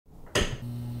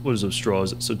What is up,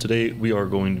 straws? So today we are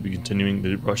going to be continuing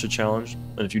the Russia challenge,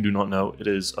 and if you do not know, it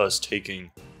is us taking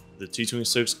the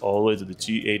T-26 all the way to the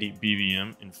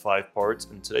T-80BVM in 5 parts,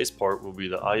 and today's part will be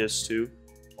the IS-2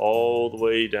 all the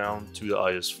way down to the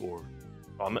IS-4.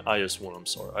 I'm at IS-1, I'm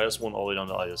sorry. IS-1 all the way down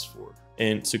to IS-4.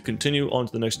 And to continue on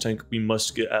to the next tank, we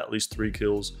must get at least 3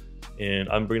 kills, and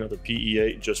I'm bringing out the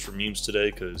PE-8 just for memes today,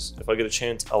 because if I get a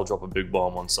chance, I'll drop a big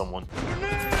bomb on someone.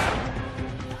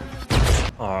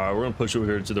 Alright, we're gonna push over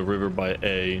here to the river by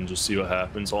A and just see what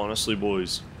happens, honestly,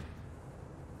 boys.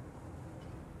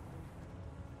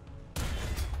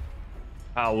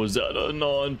 How was that a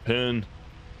non-pin?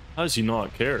 How does he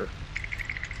not care?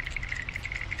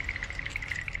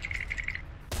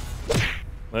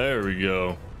 There we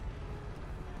go.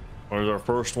 There's our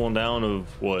first one down of,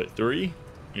 what, 3?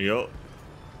 Yup.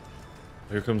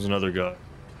 Here comes another guy.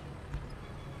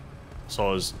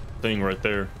 Saw his thing right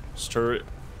there. His turret.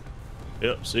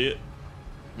 Yep, see it?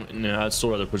 Nah, I'd still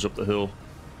rather push up the hill.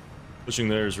 Pushing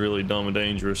there is really dumb and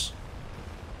dangerous.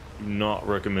 Do not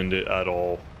recommend it at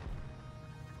all.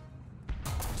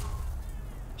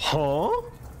 Huh?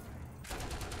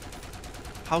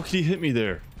 How could he hit me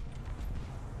there?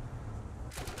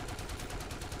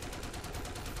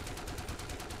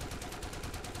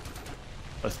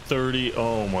 A 30,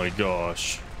 oh my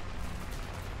gosh.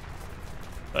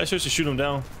 Did I seriously shoot him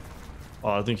down? Oh,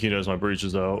 I think he knows my breach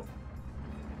is out.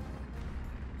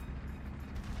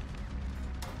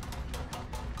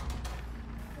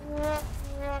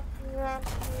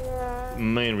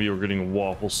 Man, we were getting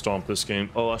waffle stomped this game.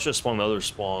 Oh, I should have spawned the other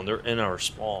spawn. They're in our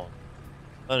spawn.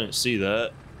 I didn't see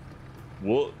that.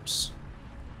 Whoops.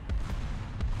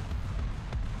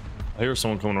 I hear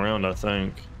someone coming around, I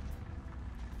think.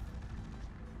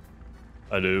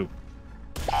 I do.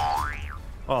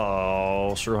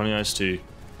 Oh, sure, honey iced tea.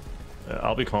 Yeah,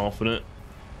 I'll be confident.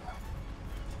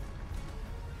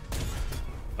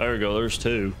 There we go, there's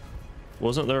 2.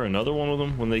 Wasn't there another one of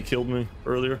them when they killed me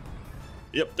earlier?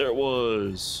 Yep, there it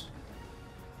was.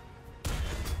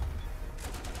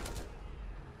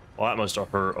 Well, that must have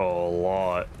hurt a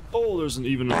lot. Oh, there's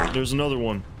another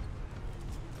one.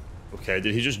 Okay,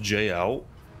 did he just J out?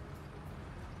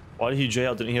 Why did he J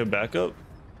out? Didn't he have backup?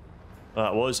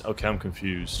 It was? Okay, I'm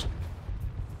confused.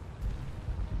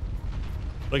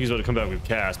 Like he's about to come back with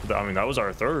cast, but I mean, that was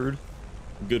our 3rd.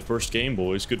 Good first game,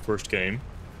 boys. Good first game.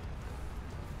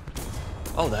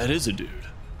 Oh, that is a dude.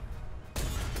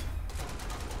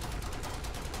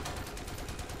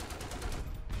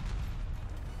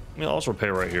 I mean, I'll also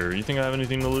repair right here. You think I have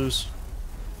anything to lose?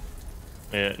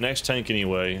 Yeah, next tank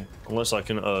anyway. Unless I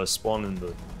can spawn in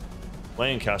the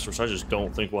Lancaster, which I just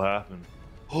don't think will happen.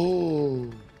 Oh.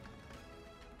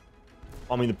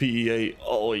 I mean, the PE-8.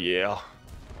 Oh, yeah.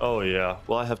 Oh, yeah.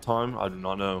 Will I have time? I do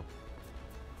not know.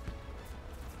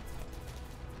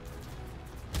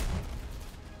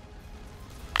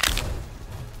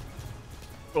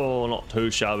 Oh, not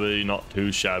too shabby. Not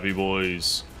too shabby,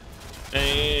 boys.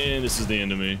 And this is the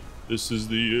end of me. This is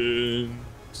the end.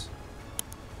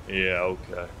 Yeah,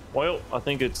 okay. Well, I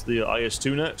think it's the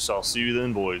IS-2 next. I'll see you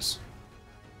then, boys.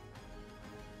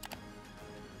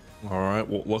 Alright,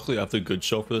 well, luckily I have the good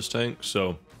shell for this tank,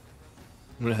 so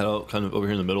I'm gonna head out kind of over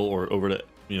here in the middle, or over to,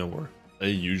 you know, where A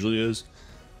usually is.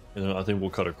 And I think we'll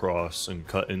cut across and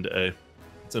cut into A.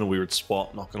 It's in a weird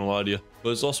spot, not gonna lie to you. But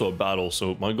it's also a battle,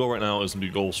 so my goal right now is to be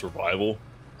goal survival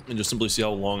and just simply see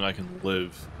how long I can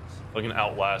live. If I can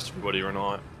outlast everybody or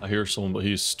not. I hear someone, but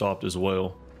he's stopped as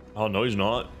well. Oh, no, he's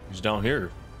not. He's down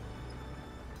here.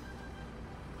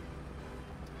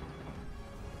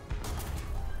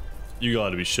 You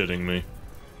gotta be shitting me.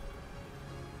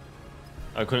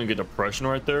 I couldn't get depression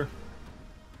right there.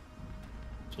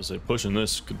 So I say pushing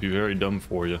this could be very dumb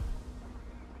for you.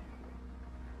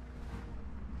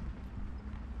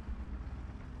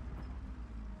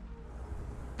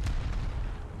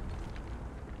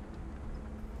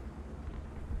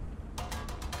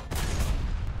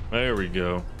 There we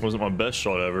go. Wasn't my best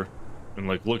shot ever. And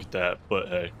like, look at that. But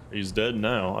hey, he's dead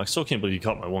now. I still can't believe he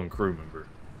caught my one crew member.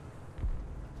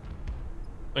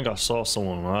 I think I saw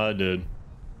someone. I did.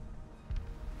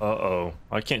 Uh-oh.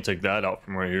 I can't take that out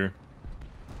from right here.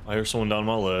 I hear someone down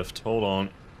my left. Hold on.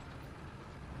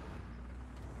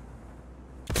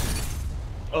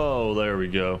 Oh, there we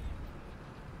go.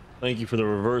 Thank you for the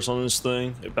reverse on this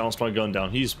thing. It bounced my gun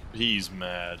down. He's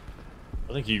mad.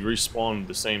 I think he respawned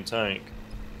the same tank.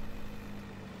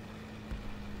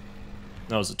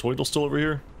 Now, is the Toidle still over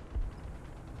here?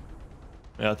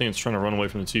 Yeah, I think it's trying to run away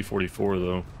from the T-44,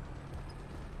 though.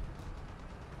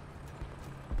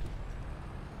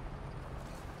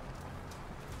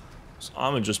 So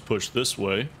I'm gonna just push this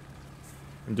way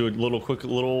And do a little quick,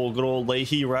 little good old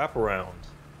Leahy wraparound.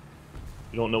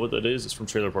 If you don't know what that is, it's from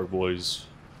Trailer Park Boys.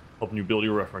 Helping you build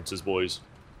your references, boys.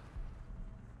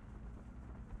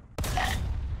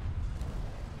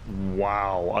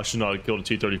 Wow, I should not have killed a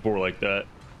T-34 like that.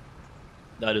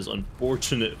 That is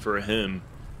unfortunate for him.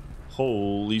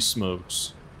 Holy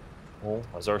smokes. Well,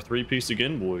 that's our 3-piece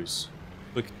again, boys.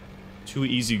 Quick, 2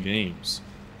 easy games.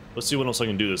 Let's see what else I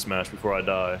can do this match before I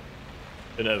die.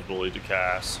 Inevitably to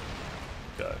Cass.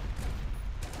 Okay.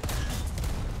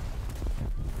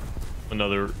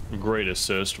 Another great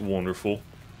assist. Wonderful.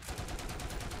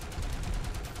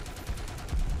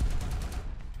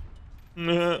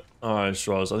 Alright,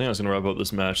 Straws. I think I was going to wrap up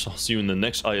this match. I'll see you in the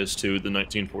next IS-2, the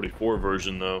 1944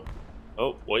 version, though.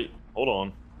 Oh, wait. Hold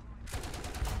on.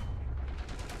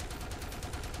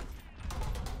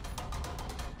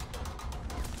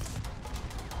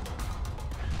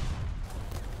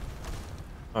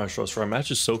 Alright, Straws. For our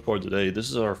matches so far today, this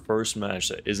is our first match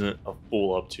that isn't a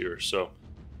full up tier. So,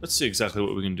 let's see exactly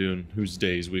what we can do and whose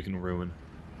days we can ruin.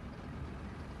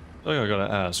 I think I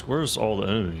gotta ask, where's all the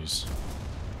enemies?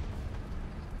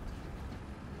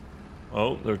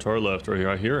 Oh, they're to our left right here.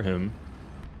 I hear him.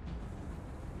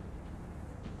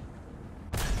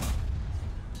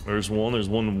 There's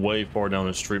one way far down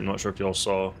the street. I'm not sure if y'all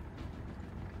saw.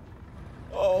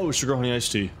 Oh, sugar honey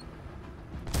iced tea.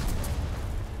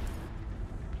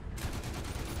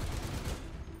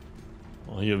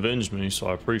 Well, he avenged me, so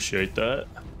I appreciate that.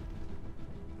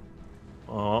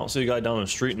 I don't see the guy down the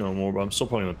street no more, but I'm still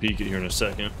probably gonna peek it here in a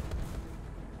second.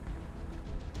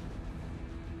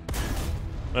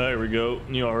 There we go.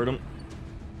 You heard him.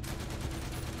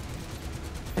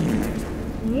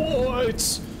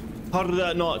 What? How did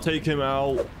that not take him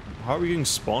out? How are we getting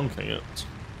spawn camped?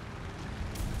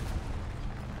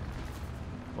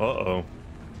 Uh-oh.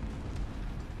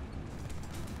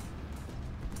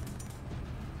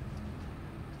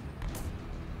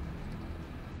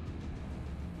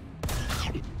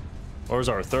 There's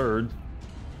our third.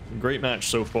 Great match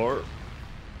so far.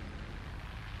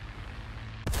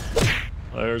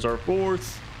 There's our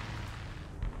fourth.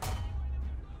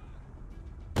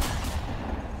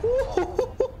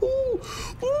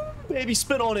 Baby,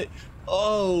 spit on it.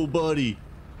 Oh, buddy.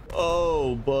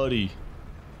 Oh, buddy.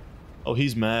 Oh,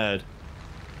 he's mad.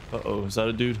 Uh-oh, is that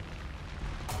a dude?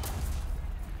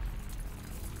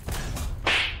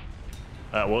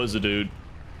 That was a dude.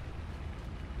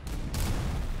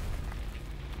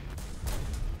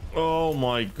 Oh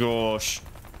my gosh.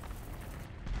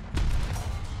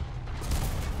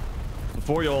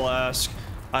 Before y'all ask,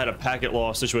 I had a packet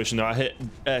loss situation there. I hit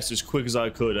S as quick as I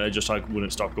could, and I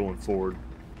wouldn't stop going forward.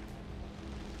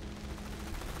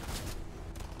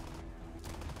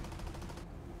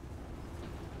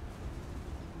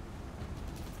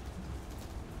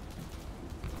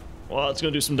 Well, it's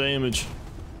gonna do some damage.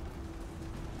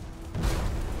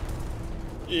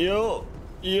 Yo,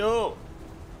 yo.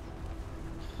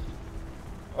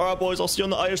 Alright, boys, I'll see you on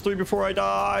the IS-3 before I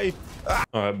die. Ah.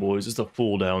 Alright, boys, it's a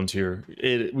full down tier.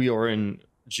 We are in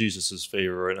Jesus's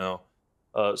favor right now.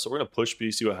 So we're gonna push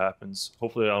B, see what happens.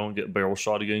 Hopefully I don't get barrel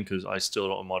shot again, because I still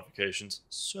don't have modifications.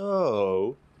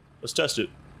 So let's test it.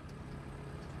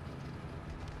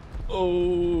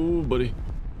 Oh, buddy.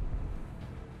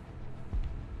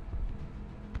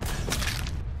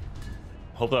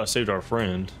 Hope that I saved our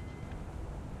friend.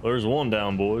 There's one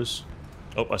down, boys.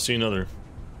 Oh, I see another.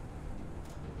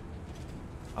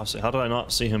 I'll say, how did I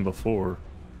not see him before?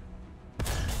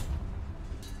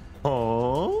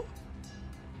 Oh.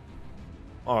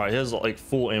 Alright, he has like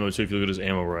full ammo too if you look at his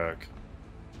ammo rack.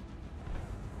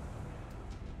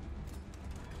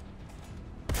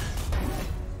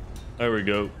 There we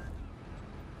go.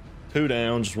 2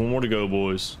 down, just 1 more to go,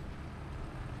 boys.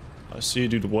 I see a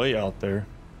dude way out there.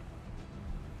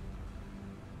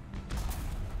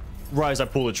 Rise, I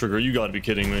pulled the trigger. You gotta be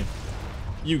kidding me.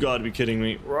 You gotta be kidding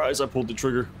me. Rise, I pulled the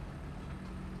trigger.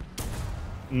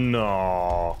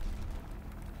 No.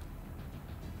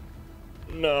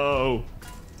 No.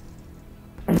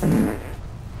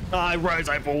 Rise,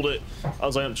 I pulled it. I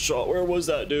was like, shot. Where was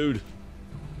that dude?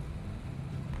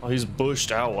 Oh, he's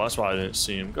bushed out. That's why I didn't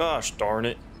see him. Gosh darn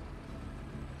it.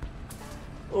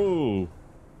 Oh.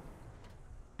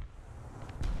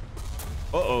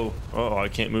 Uh-oh. Uh-oh, I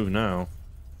can't move now.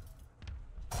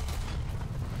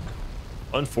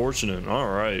 Unfortunate.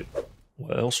 Alright.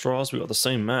 Well, Straws, we got the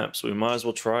same map, so we might as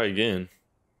well try again.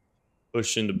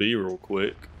 Push into B real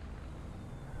quick.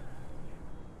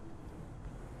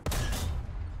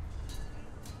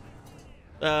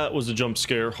 That was a jump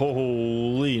scare.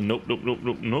 Holy. Nope, nope, nope,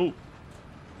 nope, nope.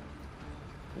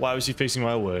 Why was he facing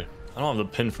my way? I don't have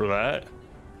the pin for that.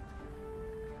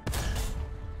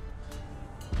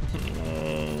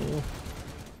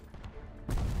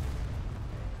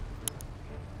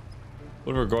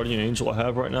 Whatever guardian angel I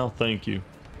have right now, thank you.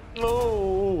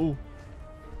 No.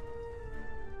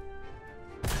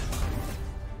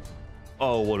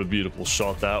 Oh, what a beautiful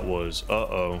shot that was.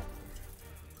 Uh-oh.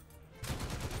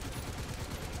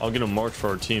 I'll get a mark for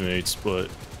our teammates, but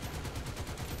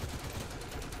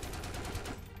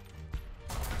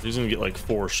he's gonna get like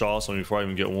 4 shots on me before I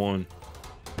even get one.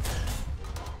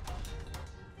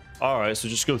 Alright, so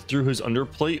just go through his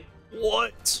underplate.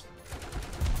 What?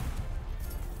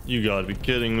 You gotta be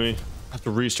kidding me. I have to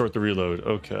restart the reload.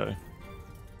 Okay.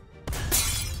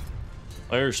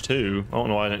 There's 2. I don't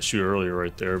know why I didn't shoot earlier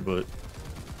right there, but...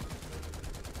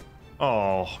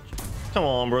 Oh, come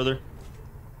on, brother.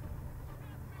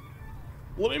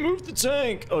 Let me move the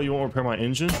tank. Oh, you want to repair my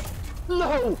engine?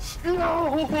 No!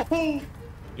 No!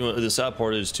 You know, the sad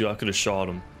part is, too, I could have shot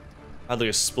him. I had like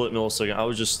a split millisecond. I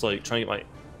was just like trying to get my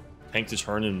tank to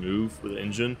turn and move with the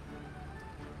engine.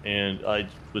 And I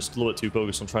was a little bit too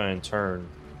focused on trying to turn.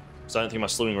 Because I didn't think my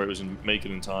slowing rate was going to make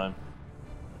it in time.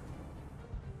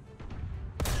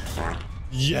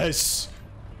 Yes!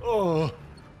 Oh!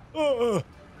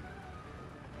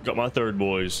 Got my 3rd,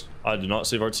 boys. I did not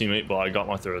save our teammate, but I got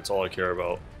my 3rd. That's all I care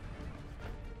about.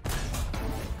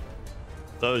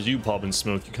 If that was you popping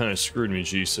smoke, you kind of screwed me,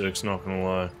 G6, not gonna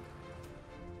lie.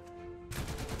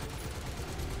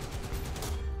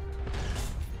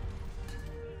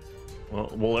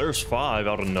 Well, there's 5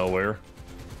 out of nowhere.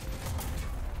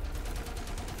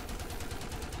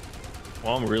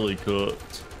 Well, I'm really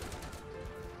cooked.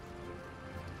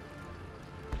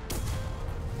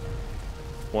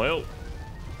 Well,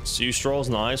 see Straws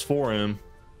nice for him.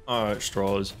 Alright,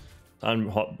 Straws. Time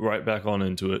to hop right back on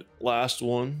into it. Last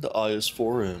one, the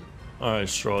IS-4M. Alright,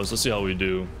 Straws, let's see how we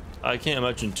do. I can't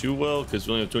imagine too well because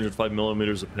we only have 205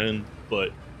 millimeters of pin,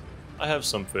 but I have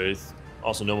some faith.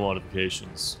 Also, no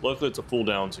modifications. Luckily, it's a full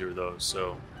down tier though,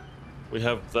 so we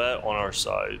have that on our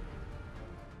side.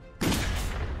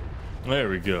 There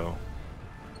we go.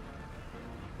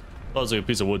 That was like a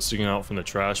piece of wood sticking out from the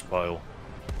trash pile.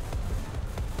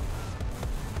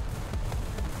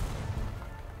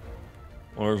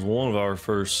 Well, there's one of our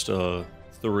first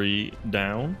 3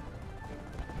 down.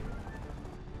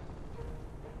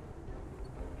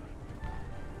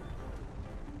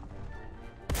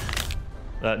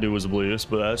 That dude was oblivious,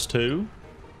 but that's 2.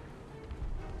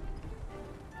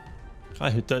 Can I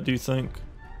hit that, do you think?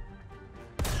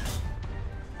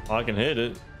 I can hit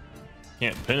it.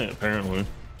 Can't pin it, apparently. I'm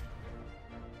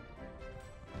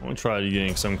gonna try it again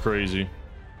because I'm crazy.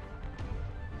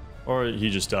 Or he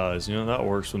just dies. You know, that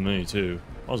works with me, too.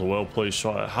 That was a well-placed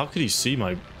shot. How could he see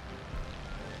my...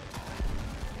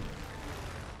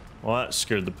 Well, that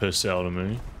scared the piss out of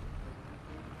me.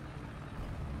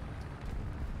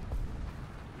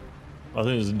 I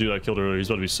think this is the dude I killed earlier. He's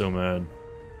about to be so mad.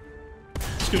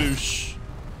 Skadoosh.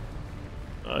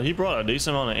 He brought a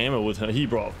decent amount of ammo with him. He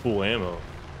brought full ammo.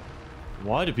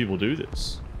 Why do people do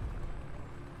this?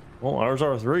 Well, there's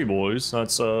our 3, boys.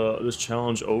 That's this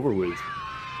challenge over with.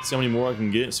 Let's see how many more I can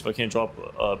get. See if I can't drop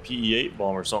a PE8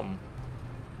 bomb or something.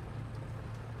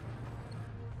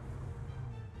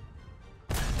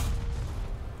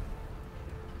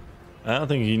 I don't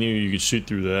think he knew you could shoot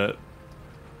through that.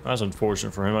 That's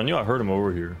unfortunate for him. I knew I heard him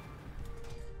over here.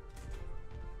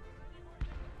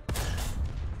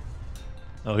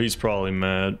 Oh, he's probably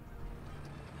mad.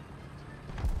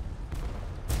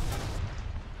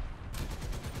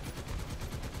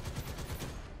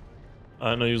 I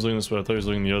didn't know he was looking this way. I thought he was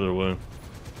looking the other way.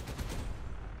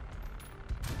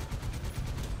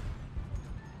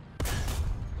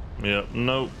 Yeah,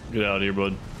 nope. Get out of here,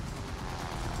 bud.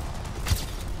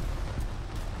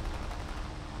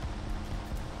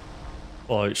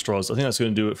 Alright, Straws. I think that's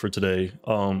going to do it for today.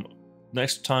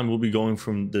 Next time we'll be going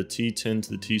from the T10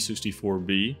 to the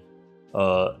T64B.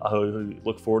 I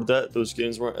look forward to that. Those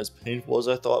games weren't as painful as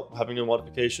I thought having no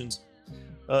modifications.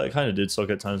 It kind of did suck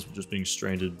at times with just being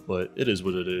stranded, but it is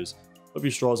what it is. Hope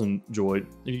you Straws enjoyed.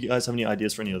 If you guys have any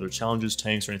ideas for any other challenges,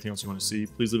 tanks, or anything else you want to see,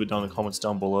 please leave it down in the comments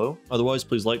down below. Otherwise,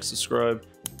 please like, subscribe,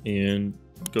 and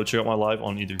go check out my live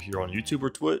on either here on YouTube or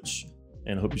Twitch.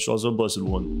 And I hope you Straws have a blessed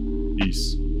one.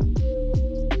 Peace.